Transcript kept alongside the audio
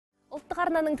ұлттық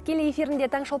арнаның тікелей эфирінде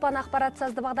Таңшолпан ақпарат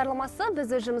сазды бағдарламасы.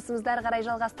 Біз өз жұмысымызды әрі қарай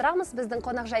жалғастырамыз. Біздің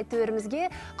қонақжай төрімізге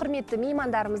құрметті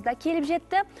меймандарымыз да келіп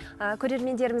жетті.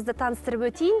 Көрермендерімізді таныстырып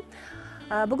өтейін.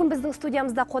 Бүгін біздің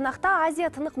студиямызда қонақта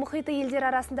Азия-Тынық мұхиты елдері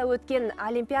арасында өткен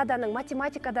олимпиаданың,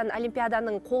 математикадан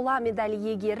олимпиаданың қола медаль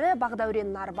иегері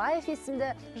Бағдәурен Нарбаев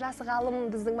есімді жас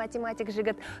ғалым, біздің математик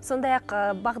жігіт.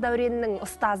 Сондай-ақ Бағдәуреннің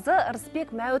ұстазы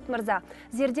Рысбек Мәуіт мырза,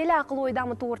 Зерделі Ақыл-ой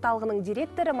дамыту орталығының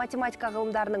директоры, математика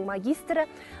ғылымдарының магистрі,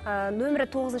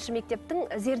 нөмірі 9 мектептің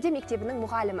Зерде мектебінің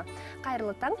мұғалімі.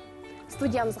 Қайырлы таң.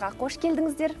 Студиямызға қош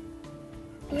келдіңіздер.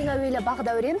 Ең әуелі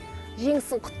Бағдәурен,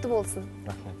 жеңісің құтты болсын.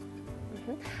 Рахмет.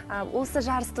 Осы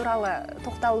жарыс туралы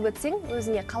тоқталып өтсең,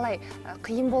 өзіне қалай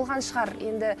қиын болған шығар?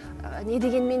 Енді не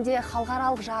дегенмен де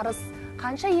халықаралық жарыс,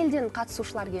 қанша елден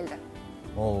қатысушылар келді?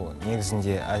 Ол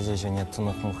негізінде Азия және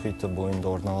Тынық мұхиты бойында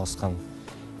орналасқан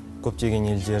көптеген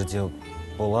елдерде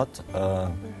болады.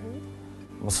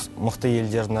 Мықты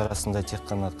елдердің арасында тек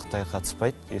қана Қытай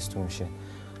қатыспайды, естуімше.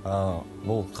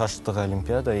 Бұл қашықтық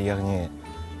олимпиада, яғни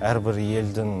әрбір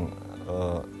елдің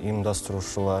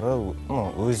ұйымдастырушылары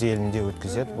өз елінде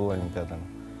өткізеді бұл олимпиаданы.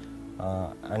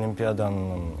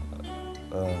 Олимпиаданың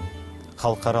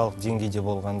халықаралық деңгейде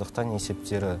болғандықтан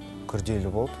есептері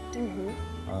күрделі болды.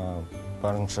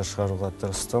 Барынша шығаруға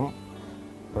тырыстым,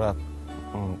 бірақ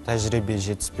тәжірибе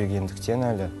жетіспегендіктен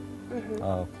әлі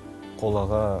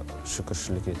қолаға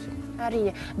шүкіршілік етемін.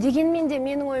 Әрине. Дегенмен де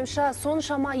менің ойымша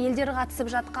соншама елдері қатысып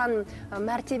жатқан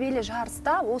мәртебелі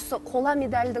жарыста осы қола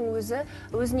медальдің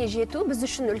өзіне жету біз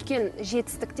үшін үлкен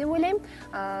жетістік деп ойлаймын.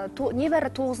 Небәрі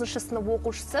 9 сынып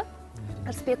оқушысы.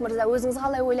 Рысбек мырза, өзіңіз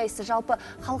қалай ойлайсыз? Жалпы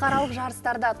халықаралық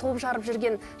жарыстарда топ жарып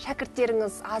жүрген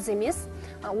шәкірттеріңіз аз емес.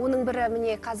 Оның бірі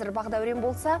міне қазір Бағдәурен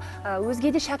болса,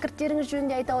 өзге де шәкірттеріңіз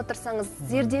жөнінде айта отырсаңыз,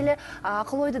 Зерделі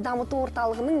Ақыл-ойды дамыту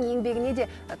орталығының еңбегіне де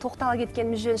тоқтала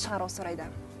кеткеніміз жөн шығар осы орайда.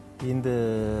 Енді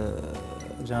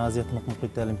жаңа Азия-Тынық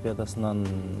мұхиты олимпиадасынан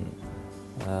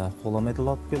қола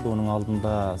медаль алып келді. Оның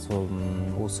алдында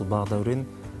осы Бағдәурен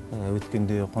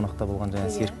өткенде қонақта болған жаңа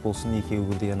серік болсын, екеуі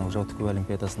бірдей Жәутіков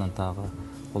олимпиадасынан тағы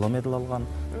қола медаль алған.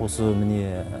 Осы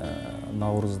міне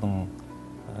наурыздың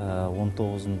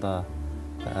 19-ында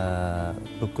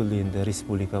бүкіл енді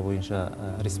республика бойынша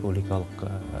республикалық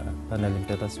пән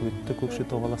олимпиадасы өтті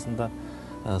Көкшетау қаласында.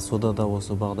 Сода да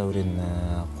осы Бағдәурен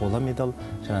қола медаль,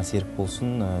 жаңа серік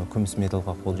болсын күміс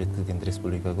медальға қол жеткізген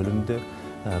республика көлемінде.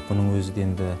 Бұның өзі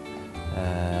енді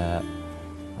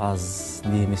аз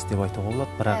не емес деп айтуға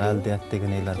болады, бірақ әлде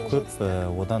әттеген айлар көп.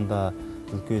 Одан да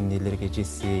үлкен нелерге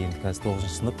жетсе, енді қазір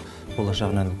 9 сынып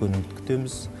болашағынан үлкен үміт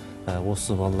күтеміз.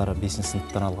 Осы балалар 5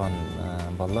 сыныптан алған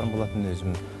балаларым болатын,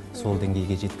 өзім сол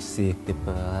деңгейге жеткізсек деп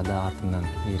әлі артымнан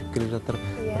еріп келе жатыр.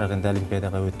 Бірақ енді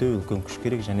олимпиадаға өте үлкен күш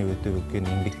керек және өте үлкен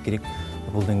еңбек керек.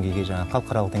 Бұл деңгейге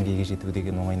халықаралық деңгейге жету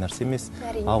деген оңай нәрсе емес.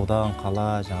 Аудан,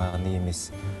 қала жаңағы не емес.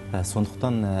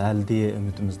 Сондықтан әлде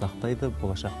үмітімізді ақтайды,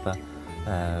 болашақта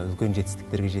үлкен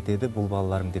жетістіктерге жетеді бұл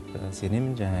балаларым деп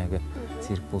сенемін. Жаңағы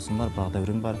серік болсын бар,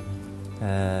 Бағдәурен бар.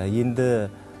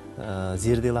 Енді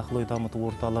Зерделі Ақыл-ой дамыту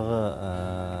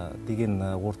орталығы деген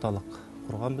орталық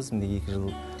құрған біз, міне 2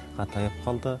 жылға таяп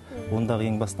қалды. Ондағы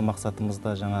ең басты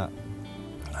мақсатымызда жаңа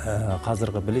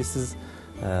қазіргі білесіз,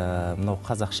 мынау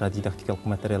қазақша дидактикалық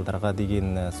материалдарға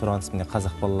деген сұраныс, міне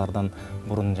қазақ балалардан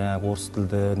бұрын жаңағы орыс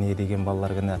тілді не деген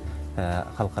балалар ғана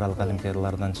халықаралық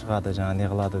олимпиадалардан шығады, жаңа не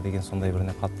қылады деген сондай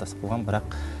біріне қалыптасып болған. Бірақ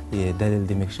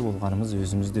дәлелдемекші болғанымыз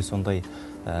өзімізде сондай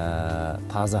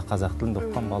таза қазақ тілін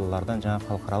оқыған балалардан жаңа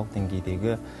халықаралық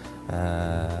деңгейдегі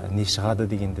не шығады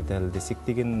дегенді дәлелдесек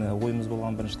деген ойымыз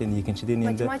болған біріншіден. Екіншіден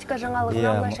енді математика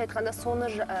жаңалығына былайша айтқанда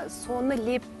соны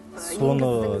леп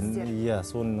енгіздіңіздер.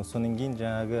 Сонан кейін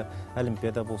жаңағы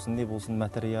олимпиада болсын, не болсын,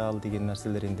 материал деген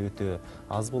нәрселер енді өте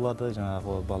аз болады.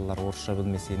 Жаңағы балалар орысша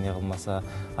білмесе, не қылмаса,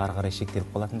 ары қарай шектеліп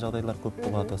қалатын жағдайлар көп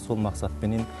болады. Сол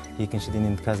мақсатпенен екіншіден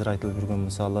енді қазір айтылып жүрген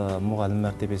мысалы мұғалім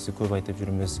мәртебесі көп айтып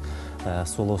жүрміз.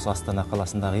 Сол осы Астана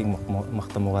қаласындағы ең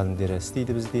мықты мұғалімдері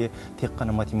істейді бізде. Тек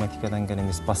қана математикадан ғана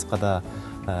емес, басқа да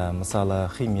мысалы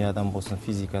химиядан болсын,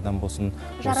 физикадан болсын,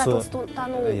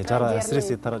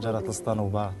 әсіресе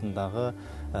жаратылыстану бағытындағы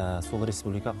сол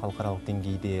республика халықаралық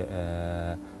деңгейде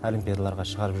олимпиадаларға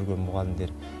шығарып жүрген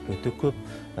мұғалімдер өте көп.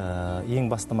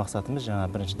 Ең басты мақсатымыз жаңа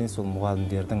біріншіден сол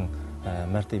мұғалімдердің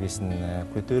мәртебесін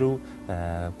көтеру.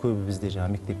 Көбі бізде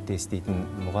жаңа мектепте істейтін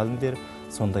мұғалімдер,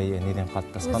 сондай неден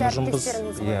қалыптасқан ұжымбыз,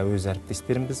 өз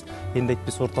әріптестеріміз. Енді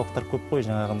әйтпес орталықтар көп қой,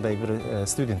 жаңағындай бір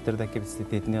студенттер де әкеп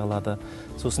істететін алады.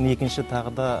 Сосын екінші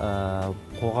тағы да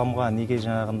қоғамға неге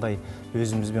жаңағындай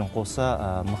өзімізбен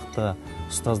қоса мықты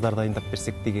ұстаздар дайындап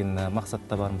берсек деген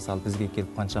мақсатта бар. Мысалы бізге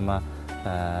келіп қаншама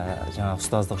жаңа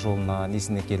ұстаздық жолына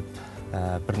несіне келіп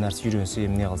бір нәрсе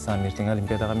үйренсем, не қылсам, ертең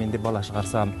олимпиадаға мен де бала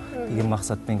шығарсам деген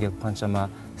мақсатпен келіп қаншама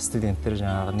студенттер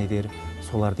жаңағы недер,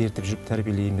 соларды ертіп жүріп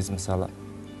тәрбиелейміз мысалы.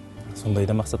 Сондай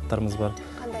да мақсаттарымыз бар.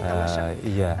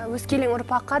 Өскелең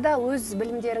ұрпаққа да өз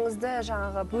білімдеріңізді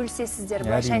жаңағы бөлісесіздер,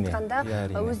 былайша айтқанда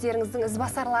өздеріңіздің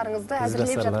ізбасарларыңызды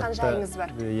әзірлеп жатқан жайыңыз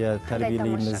бар.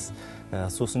 Тәрбиелейміз.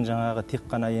 Сосын жаңағы тек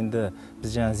қана енді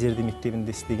біз жаңа Зерде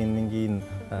мектебінде істегеннен кейін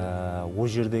о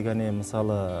жерде ғана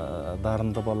мысалы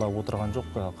дарынды бала отырған жоқ,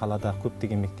 қалада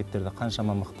көптеген мектептерде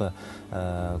қаншама мықты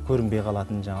көрінбей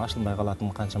қалатын, жаңа ашылмай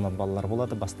қалатын қаншама балалар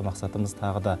болады. Басты мақсатымыз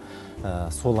тағы да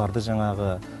соларды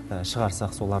жаңағы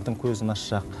шығарсақ, солардың көзін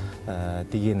ашсақ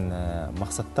деген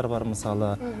мақсаттар бар.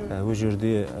 Мысалы о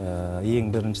жерде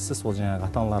ең біріншісі сол жаңағы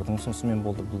ата-аналардың ұсынысымен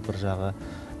болды бұл бір жағы.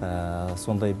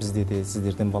 Сондай бізде де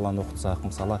сіздерден баланы оқытсақ,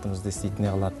 мысалы атымызды істейтін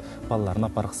қалады, балаларын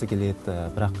апарғысы келеді,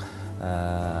 бірақ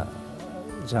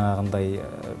жаңағындай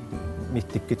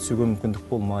мектепке түсуге мүмкіндік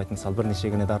болмайды. Мысалы бірнеше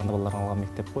ғана дарынды балаларға арналған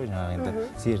мектеп қой, жаңағы енді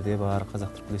Зерде бар,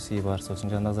 қазақ-түрік лицейі бар, сосын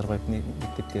жаңа Назарбаев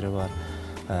мектептері бар.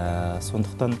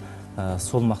 Сондықтан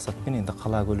сол мақсатпен енді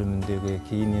қала көлеміндегі,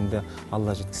 кейін енді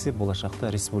алла жеткізсе болашақта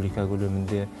республика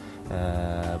көлемінде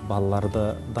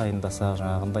балаларды дайындасақ,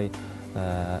 жаңағындай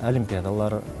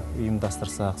олимпиадалар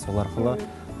ұйымдастырсақ, сол арқылы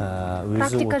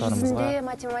практика жүзінде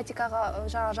математикаға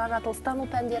жаратылыстану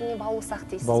пәндеріне баулысақ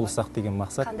дейсіз. Баулысақ деген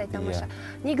мақсат. Қандай тамаша.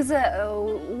 Негізі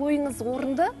ойыңыз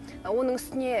орынды. Оның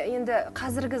үстіне енді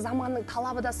қазіргі заманның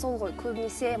талабы да сол ғой.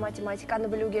 Көбінесе математиканы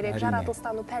білу керек,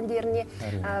 жаратылыстану пәндеріне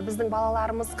біздің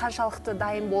балаларымыз қаншалықты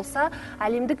дайын болса,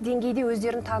 әлемдік деңгейде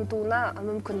өздерін танытуына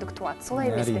мүмкіндік туады. Солай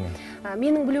емес пе?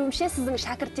 Менің білуімше, сіздің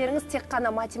шәкірттеріңіз тек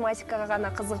қана математикаға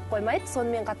ғана қызығып қоймайды,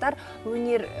 сонымен қатар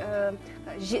өнер,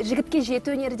 жігітке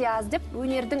жеті өнерде аз деп,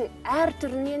 өнердің әр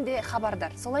түрінен де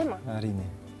хабардар. Солай ма? Әрине.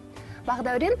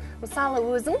 Бағдәурен, мысалы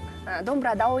өзің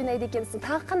домбырада ойнайды екенсің,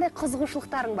 тағы қандай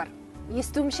қызығушылықтарың бар?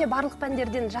 Естуімше барлық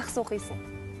пәндерден жақсы оқисың.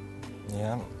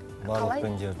 Иә, барлық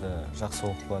пәндерді жақсы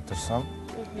оқуға тырысам.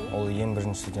 Ол ең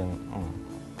біріншіден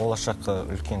болашаққа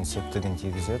үлкен септігін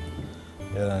тигізеді.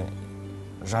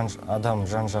 Адам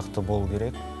жан-жақты болу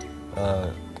керек.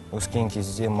 Өскен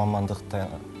кезде мамандық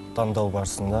таңдау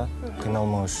барысында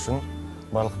қиналмау үшін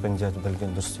барлық пәндерді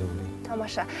білген дұрыс деп ойлаймын.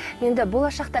 Тамаша. Енді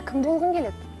болашақта кім болғың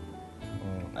келеді?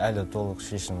 Әлі толық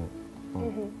шешім.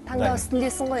 Таңдау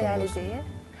үстіндесің ғой әлі де, е?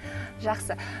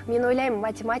 Жақсы. Мен ойлаймын,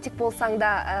 математик болсаң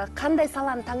да, қандай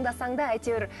саланы таңдасаң да,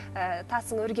 әйтеуір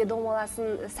тасың өрге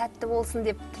домаласын, сәтті болсын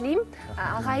деп тілеймін.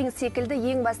 Ағайың секілді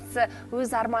ең бастысы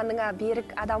өз арманыңа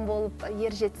берік адам болып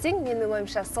ер жетсең, менің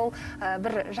ойымша сол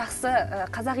бір жақсы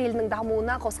қазақ елінің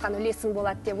дамуына қосқан үлесің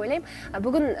болады деп ойлаймын.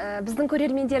 Бүгін біздің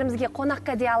көрермендерімізге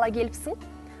қонаққа де ала келіпсің.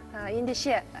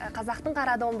 Ендеше қазақтың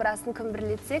қара домбырасын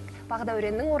күмбірлетсек,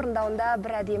 Бағдәуреннің орындауында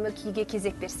бір әдемі күйге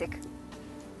кезек берсек.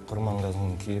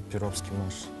 Құрманғазының күйі Перовский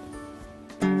марш.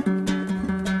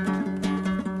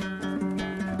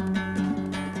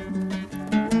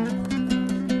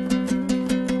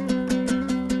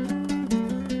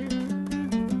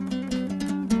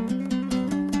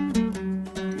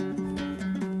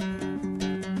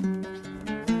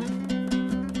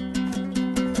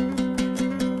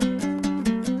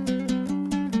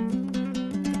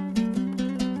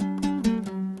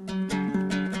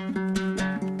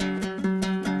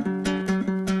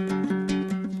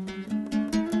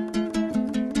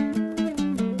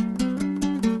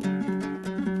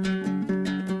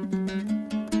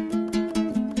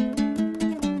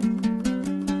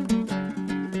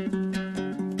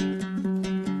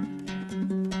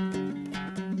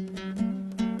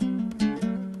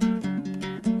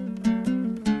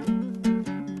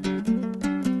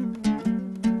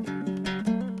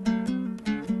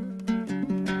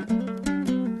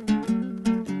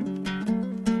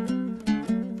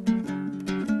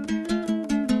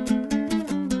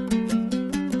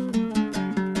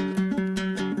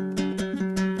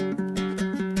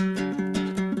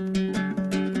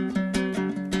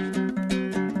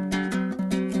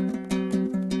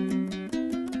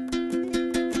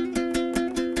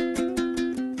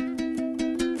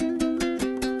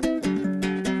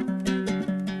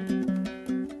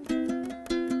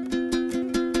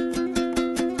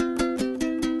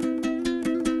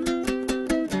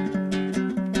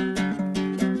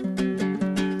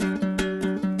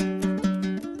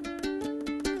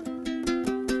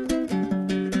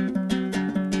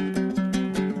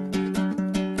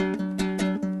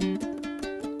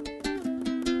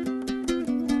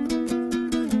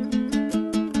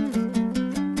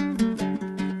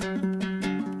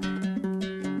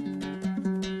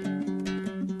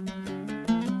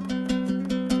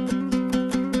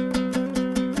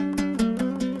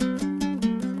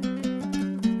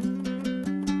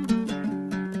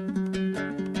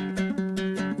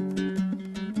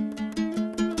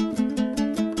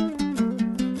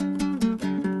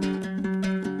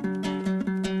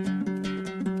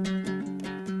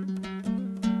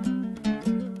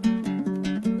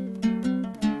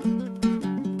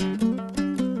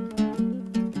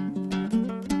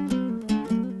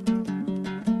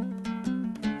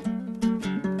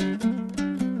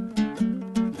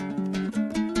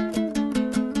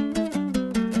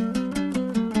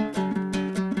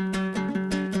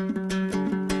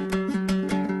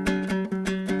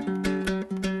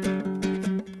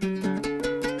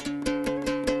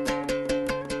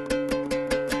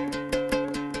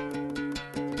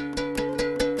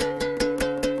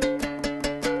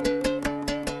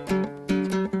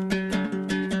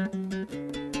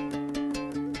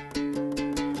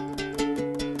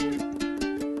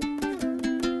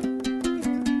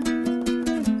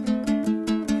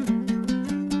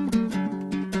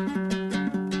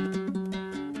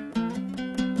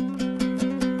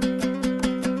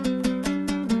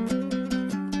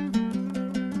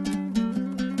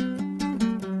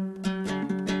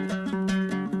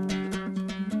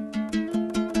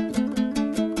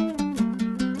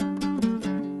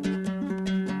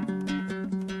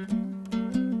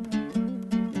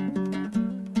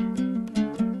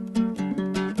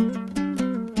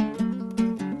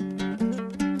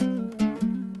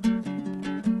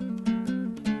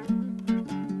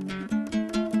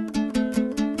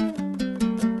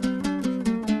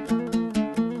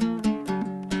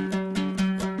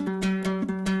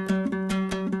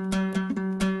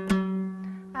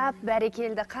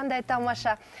 Бәрекелді, қандай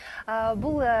тамаша.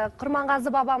 Бұл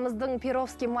Құрманғазы бабамыздың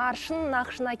Перовский маршын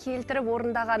нақышына келтіріп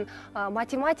орындаған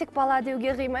математик бала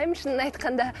деуге қимаймын, шынын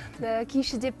айтқанда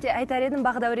күйші деп те айтар едім.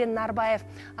 Бағдәурен Нарбаев.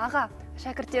 Аға,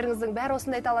 шәкірттеріңіздің бәрі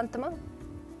осындай талантты ма?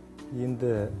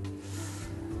 Енді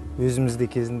өзімізде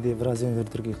кезінде біраз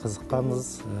өнердерге қызыққанбыз,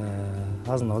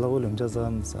 азын-аулақ өлең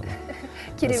жазамыз.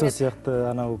 Сол сияқты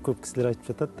анау көп кісілер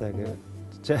айтып жатады,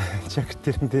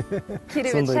 шәкірттеріңде.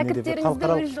 Керемет, шәкірттеріңізді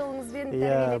өз жолыңызбен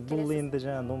тәрбиелеп келесіз. Бұл енді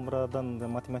домбырадан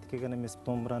математика ғана емес,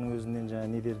 домбыраның өзінен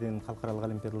недерден халықаралық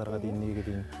олимпиадаларға дейін, неге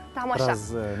дейін. Тамаша.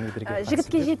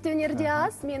 Жігітке жетті өнерде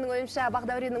аз. Менің ойымша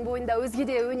Бағдәуреннің бойында өзге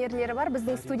де өнерлері бар.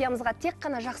 Біздің студиямызға тек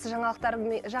қана жақсы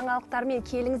жаңалықтармен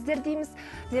келіңіздер дейміз.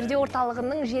 Зерде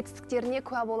орталығының жетістіктеріне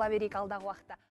куә бола берейік алдағы уақытта.